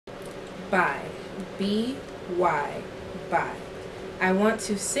By. B-Y. By. I want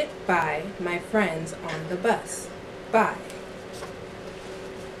to sit by my friends on the bus. By.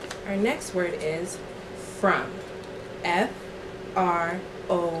 Our next word is from. F-R-O-M.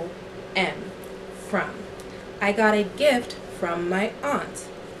 From. I got a gift from my aunt.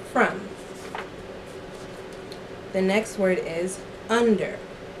 From. The next word is under.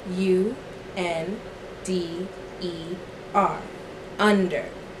 U-N-D-E-R. Under.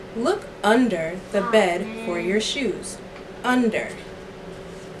 Look under the bed for your shoes. Under.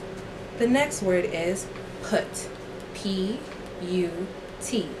 The next word is put.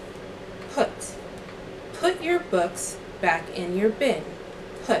 P-U-T. Put. Put your books back in your bin.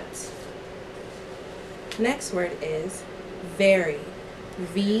 Put. Next word is very.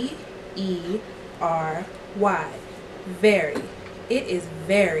 V-E-R-Y. Very. It is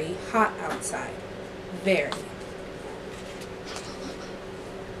very hot outside. Very.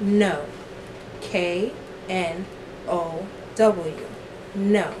 Know. K-N-O-W.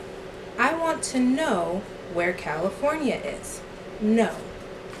 Know. I want to know where California is. Know.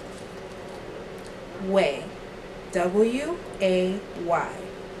 Way. W-A-Y.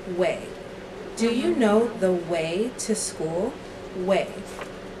 Way. Do you know the way to school? Way.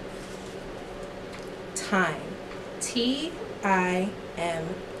 Time. T-I-M-E.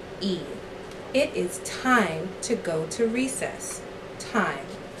 It is time to go to recess. Time.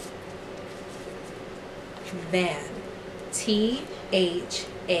 Van. T-H-A-N.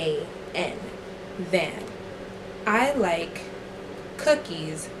 Van. I like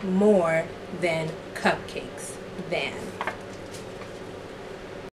cookies more than cupcakes. Van.